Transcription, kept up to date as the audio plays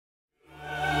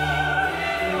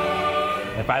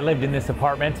I lived in this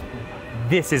apartment,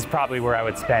 this is probably where I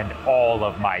would spend all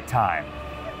of my time.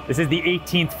 This is the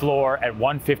 18th floor at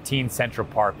 115 Central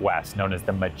Park West, known as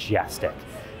the Majestic.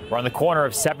 We're on the corner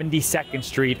of 72nd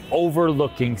Street,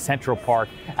 overlooking Central Park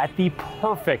at the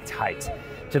perfect height.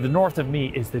 To the north of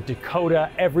me is the Dakota,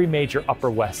 every major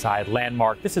Upper West Side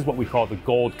landmark. This is what we call the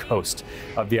Gold Coast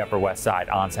of the Upper West Side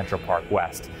on Central Park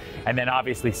West. And then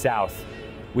obviously south,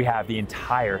 we have the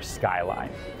entire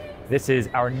skyline. This is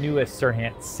our newest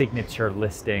Serhant signature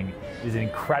listing. It is an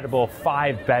incredible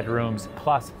 5 bedrooms,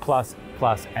 plus,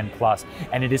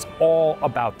 and it is all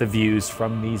about the views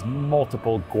from these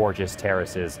multiple gorgeous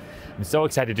terraces. I'm so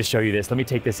excited to show you this. Let me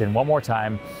take this in one more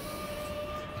time.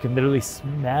 You can literally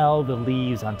smell the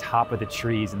leaves on top of the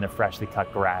trees and the freshly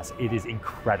cut grass. It is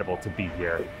incredible to be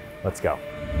here. Let's go.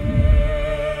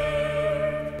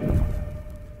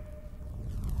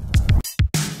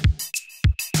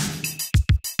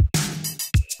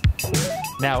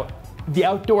 Now, the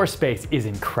outdoor space is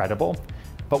incredible,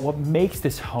 but what makes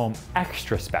this home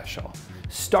extra special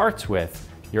starts with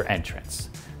your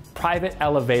entrance. Private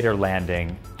elevator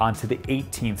landing onto the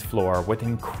 18th floor with an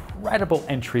incredible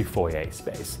entry foyer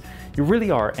space. You really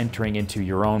are entering into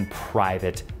your own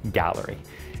private gallery.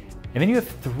 And then you have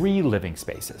 3 living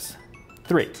spaces.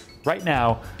 3. Right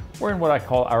now, we're in what I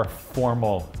call our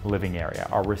formal living area,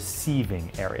 our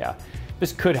receiving area.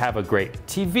 This could have a great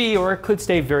TV, or it could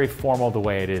stay very formal the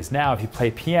way it is now. If you play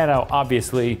piano,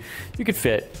 obviously, you could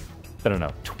fit, I don't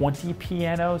know, 20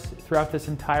 pianos throughout this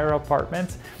entire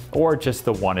apartment, or just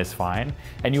the one is fine.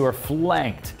 And you are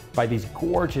flanked by these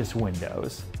gorgeous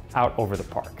windows out over the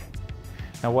park.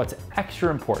 Now, what's extra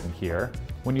important here,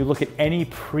 when you look at any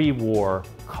pre-war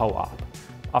co-op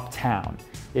uptown,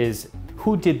 is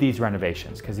who did these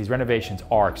renovations, because these renovations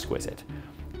are exquisite.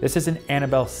 This is an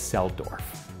Annable Selldorf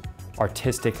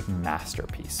artistic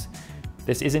masterpiece.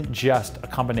 This isn't just a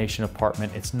combination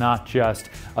apartment. It's not just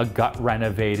a gut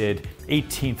renovated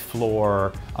 18th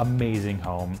floor amazing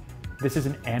home. This is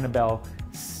an Annable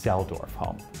Selldorf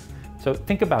home. So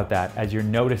think about that as you're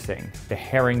noticing the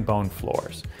herringbone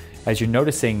floors, as you're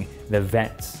noticing the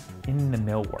vents in the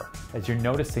millwork, as you're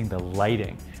noticing the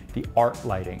lighting, the art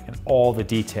lighting, and all the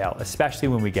detail, especially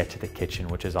when we get to the kitchen,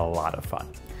 which is a lot of fun.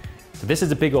 So this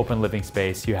is a big open living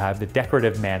space. You have the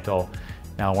decorative mantle.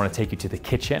 Now I want to take you to the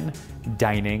kitchen,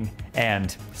 dining,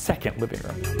 and second living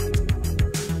room.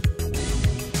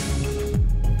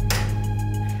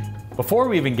 Before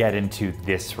we even get into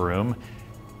this room,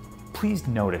 please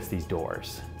notice these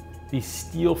doors. These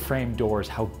steel frame doors,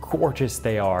 how gorgeous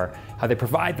they are, how they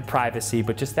provide the privacy,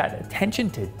 but just that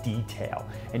attention to detail.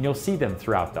 And you'll see them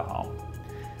throughout the home.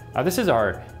 Now this is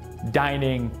our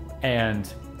dining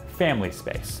and family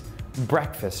space.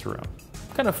 Breakfast room,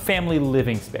 kind of family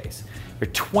living space. You're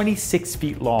 26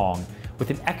 feet long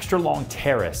with an extra long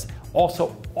terrace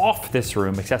also off this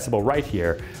room, accessible right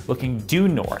here, looking due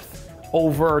north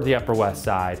over the Upper West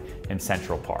Side and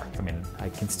Central Park. I mean, I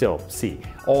can still see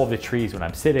all of the trees when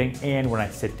I'm sitting and when I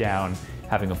sit down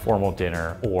having a formal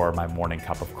dinner or my morning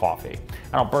cup of coffee.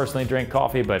 I don't personally drink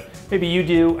coffee, but maybe you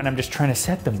do, and I'm just trying to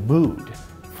set the mood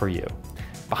for you.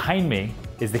 Behind me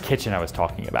is the kitchen I was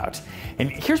talking about.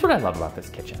 And here's what I love about this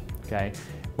kitchen, okay?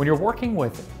 When you're working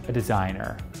with a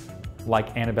designer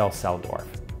like Annable Selldorf,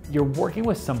 you're working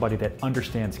with somebody that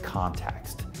understands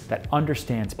context, that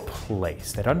understands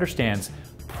place, that understands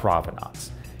provenance.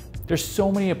 There's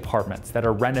so many apartments that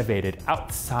are renovated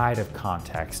outside of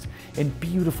context in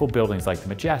beautiful buildings like the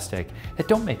Majestic that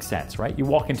don't make sense, right? You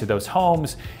walk into those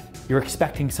homes, you're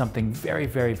expecting something very,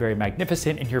 very, very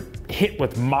magnificent, and you're hit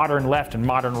with modern left and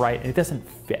modern right, and it doesn't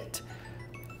fit.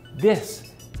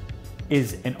 This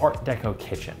is an Art Deco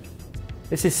kitchen.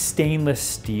 This is stainless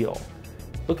steel.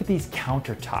 Look at these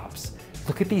countertops.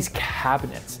 Look at these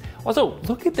cabinets. Also,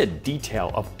 look at the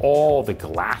detail of all the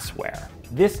glassware.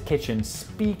 This kitchen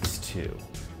speaks to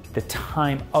the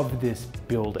time of this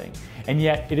building, and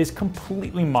yet it is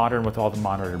completely modern with all the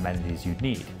modern amenities you'd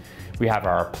need. We have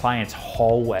our appliance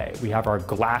hallway. We have our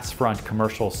glass front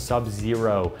commercial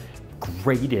sub-zero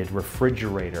graded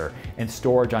refrigerator and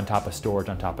storage on top of storage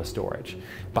on top of storage.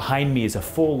 Behind me is a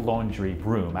full laundry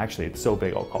room. Actually, it's so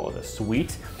big, I'll call it a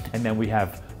suite. And then we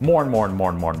have more and more and more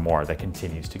and more and more that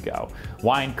continues to go.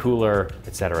 Wine cooler,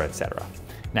 et cetera, et cetera.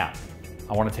 Now,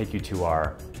 I want to take you to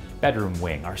our bedroom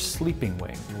wing, our sleeping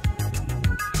wing.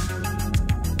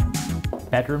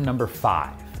 Bedroom number 5,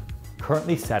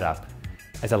 currently set up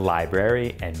as a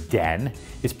library and den,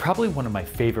 is probably one of my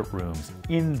favorite rooms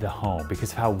in the home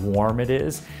because of how warm it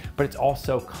is, but it's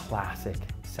also classic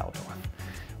Selldorf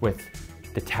with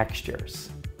the textures,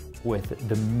 with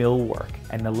the millwork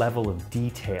and the level of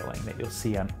detailing that you'll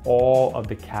see on all of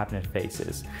the cabinet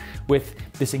faces, with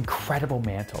this incredible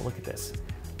mantle. Look at this.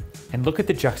 And look at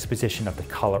the juxtaposition of the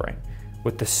coloring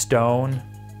with the stone,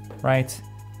 right?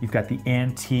 You've got the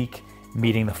antique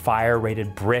meeting the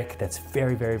fire-rated brick that's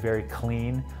very, very, very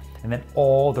clean. And then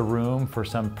all the room for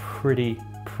some pretty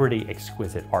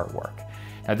exquisite artwork.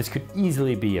 Now this could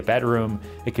easily be a bedroom,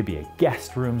 it could be a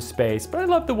guest room space, but I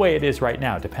love the way it is right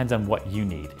now. It depends on what you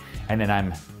need. And then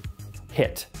I'm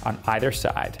hit on either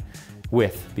side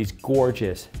with these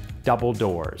gorgeous double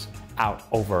doors out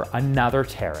over another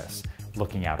terrace,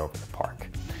 looking out over the park.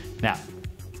 Now,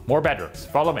 more bedrooms,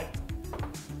 follow me.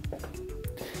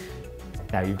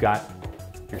 Now you've got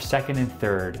your second and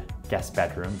third guest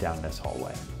bedroom down this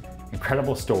hallway.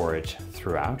 Incredible storage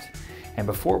throughout. And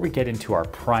before we get into our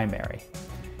primary,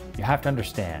 you have to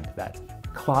understand that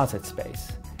closet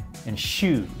space and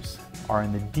shoes are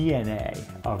in the DNA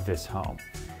of this home.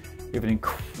 We have an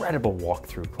incredible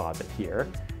walk-through closet here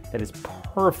that is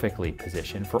perfectly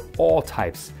positioned for all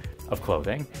types of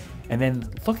clothing. And then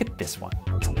look at this one.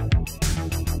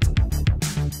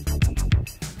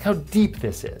 Look how deep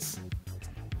this is.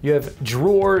 You have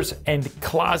drawers and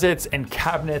closets and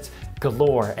cabinets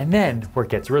galore. And then where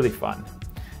it gets really fun,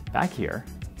 back here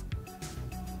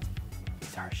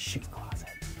is our shoe closet.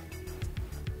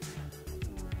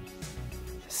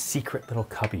 A secret little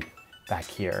cubby back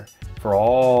here for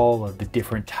all of the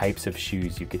different types of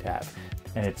shoes you could have.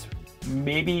 And it's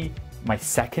maybe my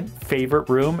second favorite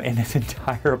room in this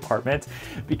entire apartment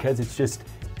because it's just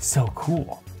so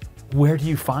cool. Where do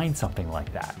you find something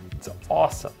like that? It's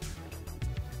awesome.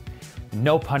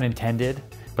 No pun intended,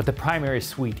 but the primary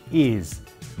suite is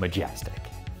majestic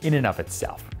in and of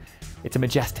itself. It's a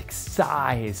majestic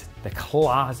size, the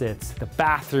closets, the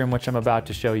bathroom, which I'm about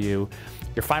to show you.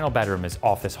 Your final bedroom is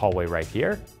off this hallway right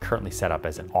here, currently set up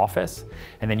as an office.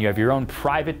 And then you have your own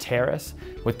private terrace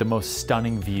with the most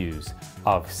stunning views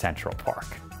of Central Park.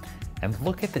 And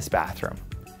look at this bathroom.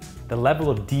 The level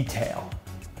of detail,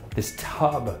 this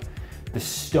tub, the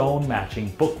stone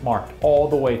matching, bookmarked all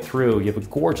the way through. You have a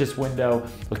gorgeous window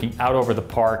looking out over the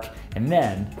park, and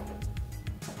then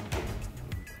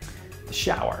the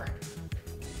shower.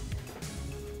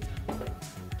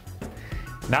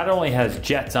 Not only has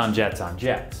jets on jets on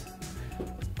jets,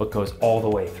 but goes all the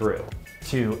way through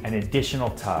to an additional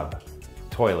tub,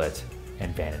 toilet,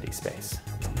 and vanity space.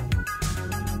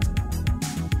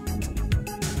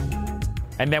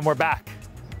 And then we're back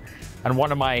on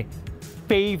one of my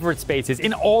favorite spaces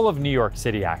in all of New York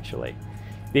City, actually.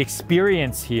 The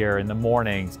experience here in the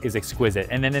mornings is exquisite.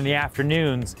 And then in the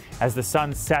afternoons, as the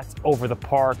sun sets over the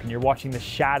park and you're watching the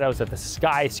shadows of the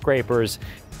skyscrapers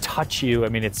touch you, I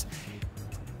mean, it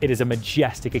is a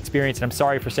majestic experience. And I'm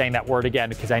sorry for saying that word again,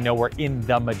 because I know we're in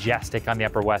the Majestic on the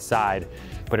Upper West Side,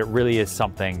 but it really is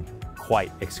something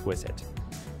quite exquisite.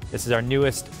 This is our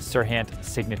newest Serhant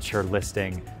signature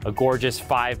listing, a gorgeous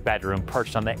 5-bedroom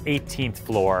perched on the 18th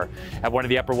floor at one of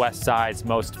the Upper West Side's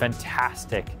most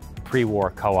fantastic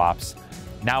pre-war co-ops,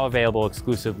 now available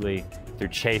exclusively through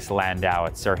Chase Landau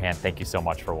at Serhant. Thank you so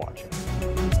much for watching.